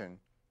addition,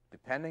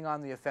 depending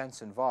on the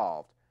offense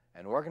involved,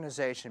 an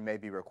organization may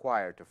be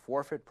required to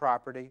forfeit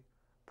property,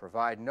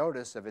 provide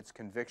notice of its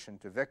conviction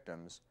to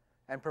victims,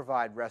 and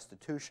provide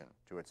restitution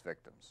to its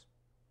victims.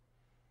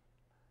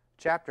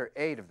 Chapter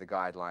 8 of the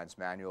Guidelines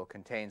Manual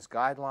contains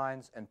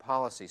guidelines and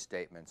policy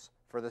statements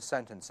for the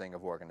sentencing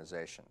of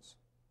organizations.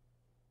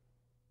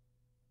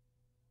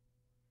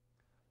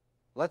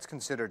 Let's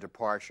consider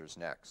departures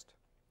next.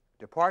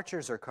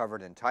 Departures are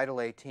covered in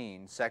Title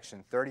 18,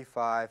 Section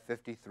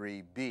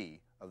 3553B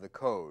of the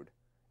Code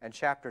and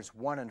Chapters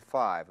 1 and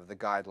 5 of the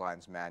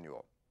Guidelines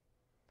Manual.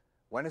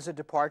 When is a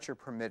departure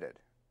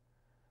permitted?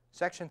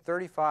 Section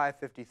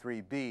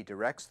 3553B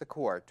directs the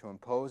court to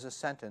impose a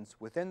sentence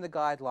within the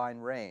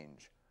guideline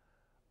range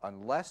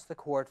unless the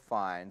court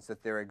finds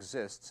that there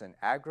exists an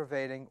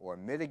aggravating or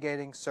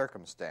mitigating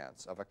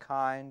circumstance of a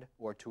kind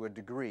or to a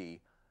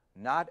degree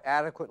not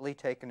adequately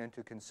taken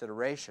into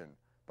consideration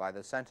by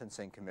the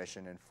Sentencing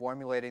Commission in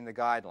formulating the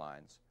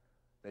guidelines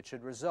that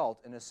should result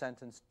in a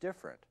sentence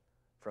different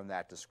from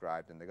that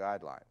described in the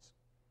guidelines.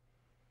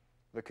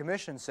 The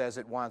Commission says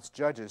it wants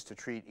judges to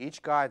treat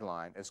each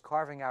guideline as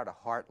carving out a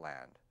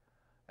heartland,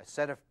 a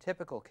set of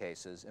typical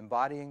cases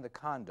embodying the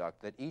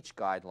conduct that each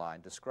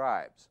guideline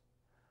describes.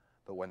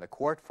 But when the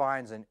court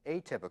finds an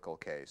atypical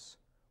case,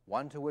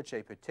 one to which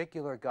a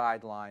particular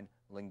guideline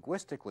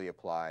linguistically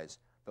applies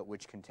but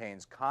which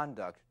contains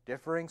conduct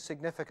differing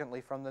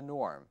significantly from the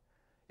norm,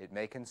 it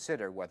may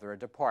consider whether a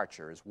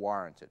departure is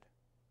warranted.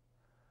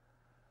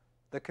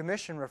 The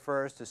Commission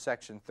refers to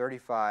Section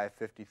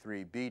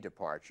 3553B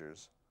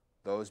departures,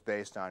 those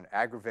based on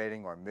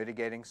aggravating or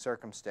mitigating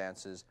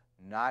circumstances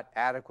not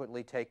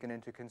adequately taken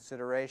into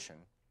consideration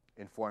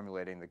in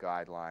formulating the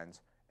guidelines,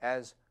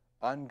 as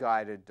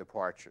unguided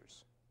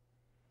departures.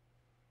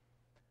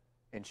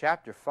 In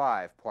Chapter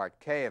 5, Part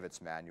K of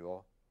its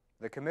manual,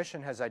 the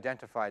Commission has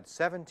identified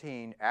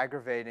 17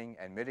 aggravating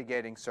and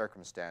mitigating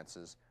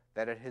circumstances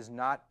that it has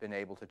not been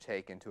able to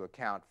take into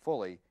account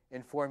fully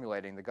in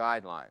formulating the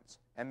guidelines,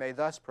 and may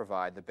thus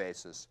provide the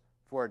basis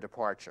for a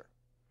departure.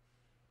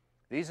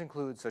 These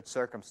include such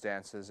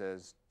circumstances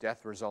as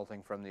death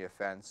resulting from the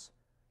offense,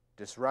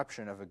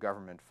 disruption of a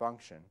government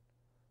function,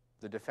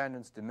 the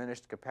defendant's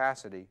diminished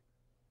capacity,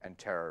 and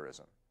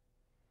terrorism.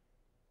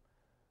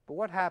 But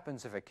what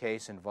happens if a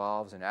case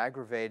involves an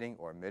aggravating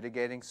or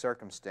mitigating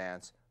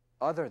circumstance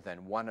other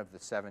than one of the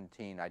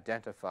 17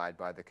 identified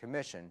by the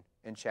Commission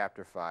in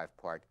Chapter 5,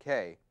 Part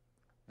K,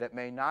 that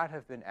may not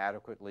have been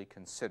adequately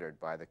considered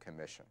by the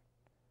Commission?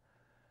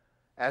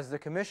 As the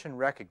Commission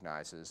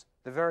recognizes,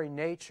 the very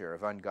nature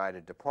of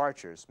unguided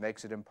departures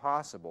makes it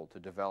impossible to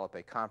develop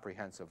a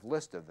comprehensive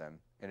list of them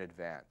in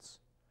advance.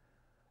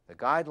 The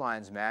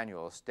Guidelines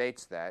Manual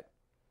states that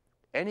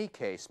any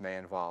case may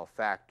involve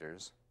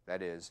factors,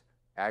 that is,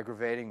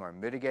 aggravating or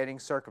mitigating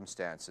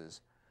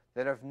circumstances,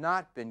 that have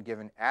not been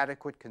given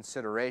adequate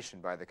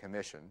consideration by the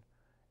Commission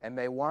and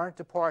may warrant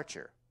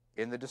departure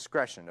in the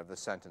discretion of the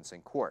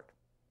sentencing court.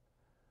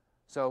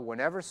 So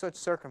whenever such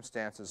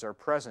circumstances are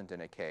present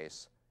in a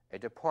case, a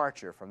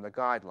departure from the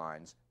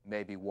guidelines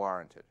may be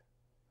warranted.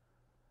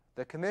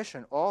 The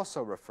Commission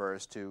also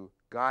refers to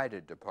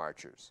guided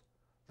departures,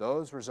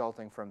 those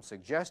resulting from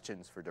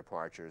suggestions for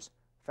departures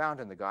found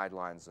in the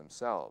guidelines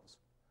themselves.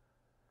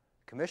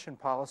 Commission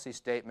policy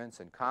statements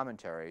and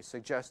commentaries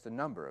suggest a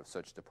number of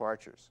such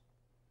departures.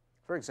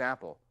 For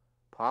example,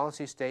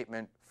 Policy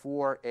Statement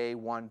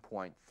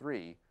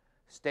 4A1.3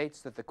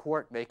 states that the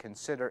court may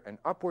consider an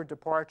upward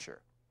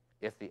departure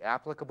if the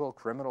applicable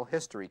criminal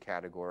history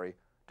category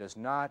does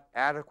not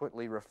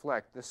adequately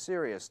reflect the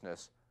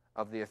seriousness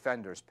of the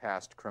offender's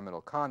past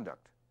criminal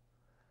conduct.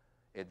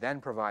 It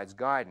then provides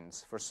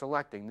guidance for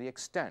selecting the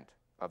extent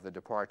of the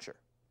departure.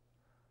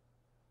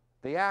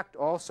 The Act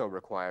also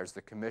requires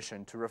the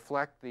Commission to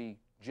reflect the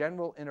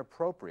general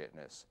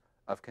inappropriateness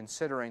of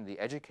considering the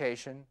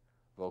education,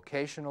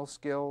 vocational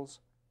skills,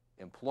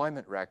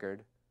 employment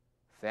record,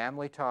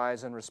 family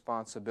ties and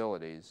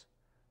responsibilities,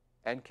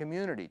 and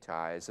community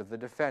ties of the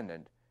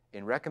defendant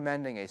in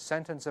recommending a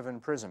sentence of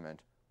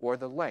imprisonment or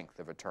the length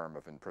of a term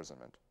of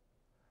imprisonment.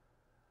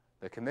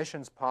 The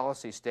Commission's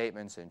policy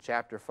statements in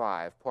Chapter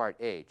 5, Part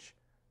H,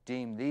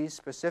 deem these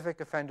specific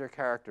offender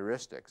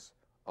characteristics,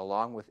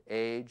 along with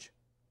age,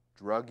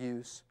 drug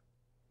use,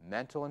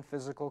 mental and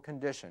physical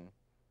condition,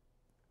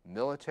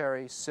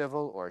 military,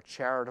 civil, or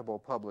charitable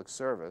public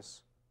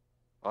service,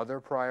 other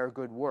prior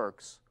good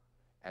works,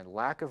 and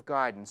lack of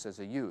guidance as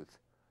a youth,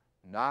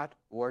 not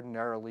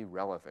ordinarily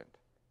relevant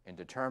in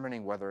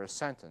determining whether a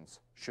sentence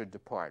should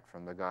depart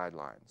from the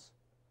guidelines.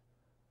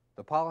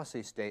 The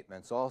policy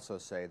statements also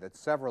say that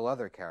several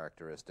other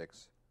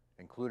characteristics,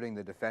 including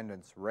the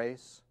defendant's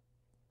race,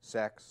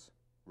 sex,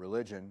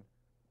 religion,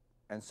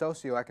 and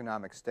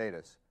socioeconomic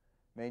status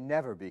may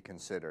never be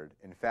considered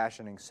in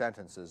fashioning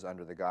sentences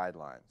under the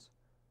guidelines.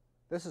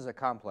 This is a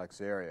complex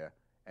area,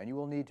 and you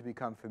will need to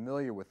become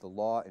familiar with the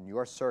law in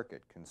your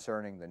circuit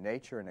concerning the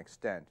nature and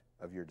extent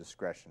of your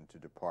discretion to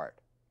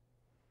depart.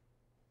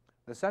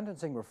 The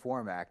Sentencing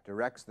Reform Act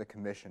directs the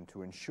Commission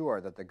to ensure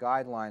that the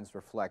guidelines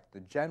reflect the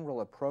general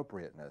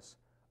appropriateness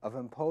of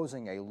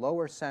imposing a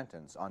lower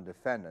sentence on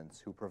defendants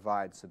who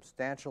provide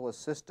substantial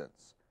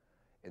assistance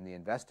in the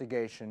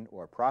investigation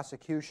or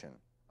prosecution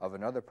of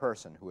another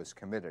person who has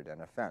committed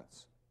an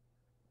offense.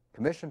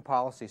 Commission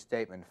Policy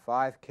Statement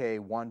 5K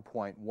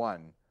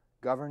 1.1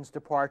 governs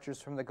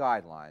departures from the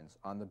guidelines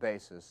on the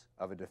basis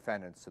of a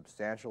defendant's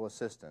substantial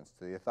assistance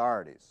to the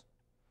authorities.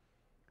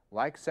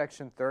 Like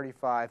Section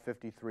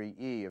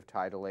 3553E of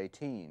Title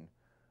 18,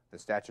 the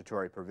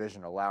statutory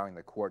provision allowing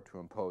the court to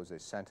impose a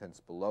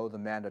sentence below the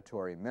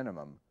mandatory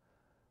minimum,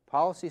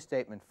 Policy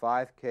Statement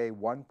 5K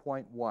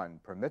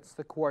 1.1 permits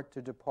the court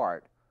to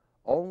depart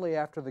only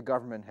after the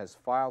government has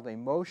filed a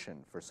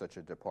motion for such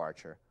a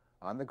departure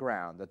on the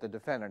ground that the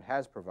defendant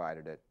has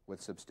provided it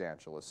with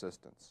substantial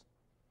assistance.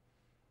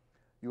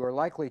 You are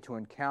likely to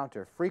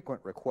encounter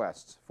frequent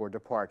requests for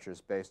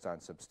departures based on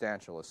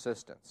substantial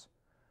assistance.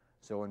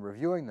 So in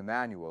reviewing the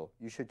manual,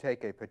 you should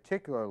take a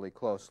particularly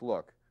close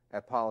look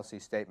at Policy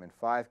Statement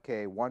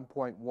 5K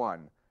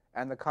 1.1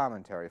 and the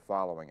commentary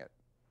following it.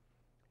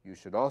 You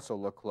should also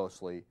look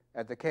closely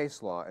at the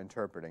case law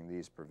interpreting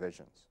these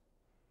provisions.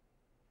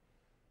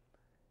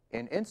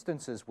 In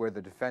instances where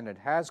the defendant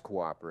has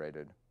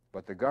cooperated,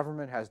 but the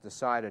government has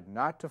decided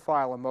not to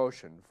file a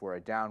motion for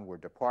a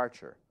downward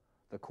departure,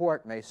 the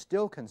court may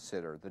still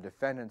consider the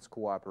defendant's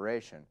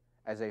cooperation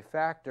as a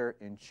factor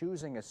in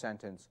choosing a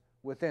sentence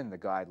within the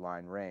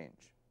guideline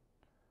range.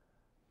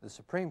 The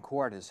Supreme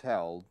Court has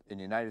held, in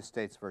United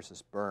States v.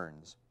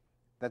 Burns,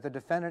 that the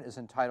defendant is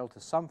entitled to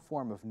some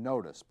form of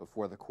notice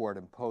before the court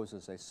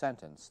imposes a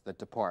sentence that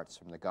departs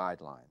from the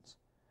guidelines.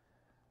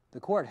 The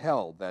court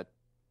held that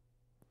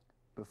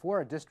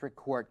before a district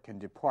court can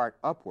depart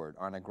upward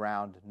on a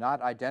ground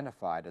not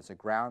identified as a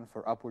ground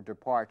for upward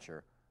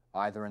departure,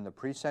 either in the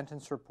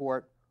pre-sentence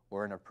report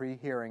or in a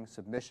pre-hearing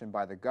submission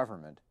by the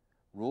government,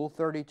 Rule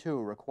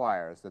 32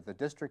 requires that the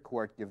district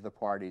court give the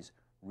parties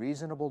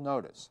reasonable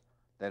notice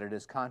that it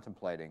is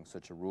contemplating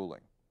such a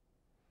ruling.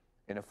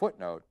 In a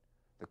footnote,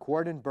 the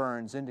court in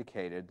Burns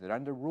indicated that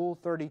under Rule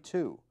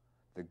 32,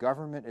 the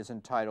government is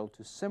entitled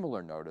to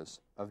similar notice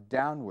of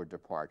downward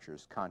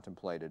departures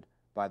contemplated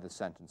by the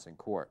sentencing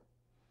court.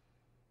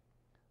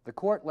 The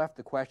court left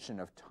the question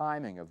of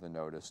timing of the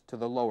notice to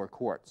the lower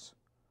courts.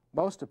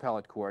 Most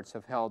appellate courts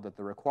have held that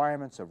the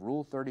requirements of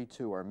Rule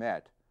 32 are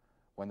met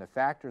when the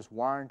factors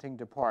warranting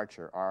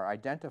departure are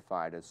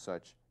identified as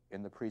such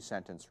in the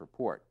pre-sentence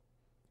report,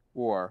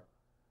 or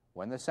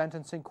when the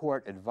sentencing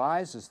court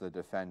advises the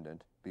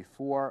defendant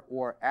before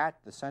or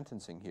at the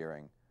sentencing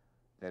hearing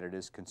that it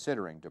is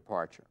considering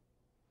departure.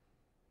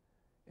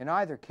 In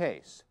either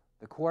case,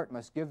 the court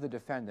must give the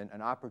defendant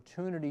an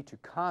opportunity to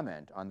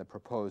comment on the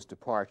proposed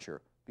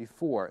departure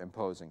before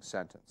imposing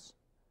sentence.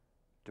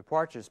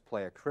 Departures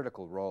play a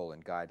critical role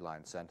in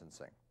guideline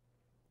sentencing.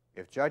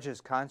 If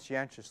judges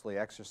conscientiously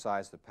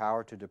exercise the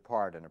power to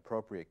depart in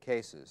appropriate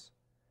cases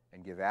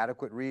and give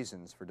adequate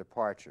reasons for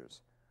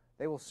departures,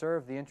 they will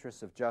serve the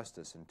interests of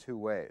justice in two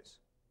ways.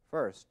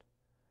 First,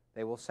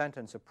 they will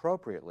sentence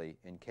appropriately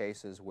in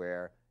cases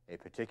where a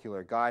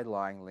particular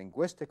guideline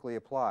linguistically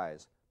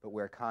applies, but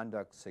where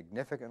conduct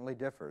significantly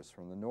differs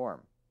from the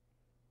norm.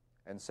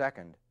 And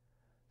second,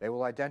 they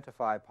will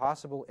identify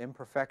possible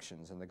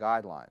imperfections in the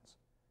guidelines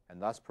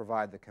and thus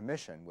provide the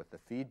Commission with the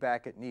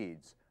feedback it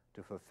needs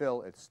to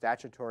fulfill its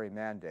statutory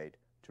mandate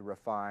to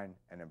refine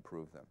and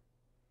improve them.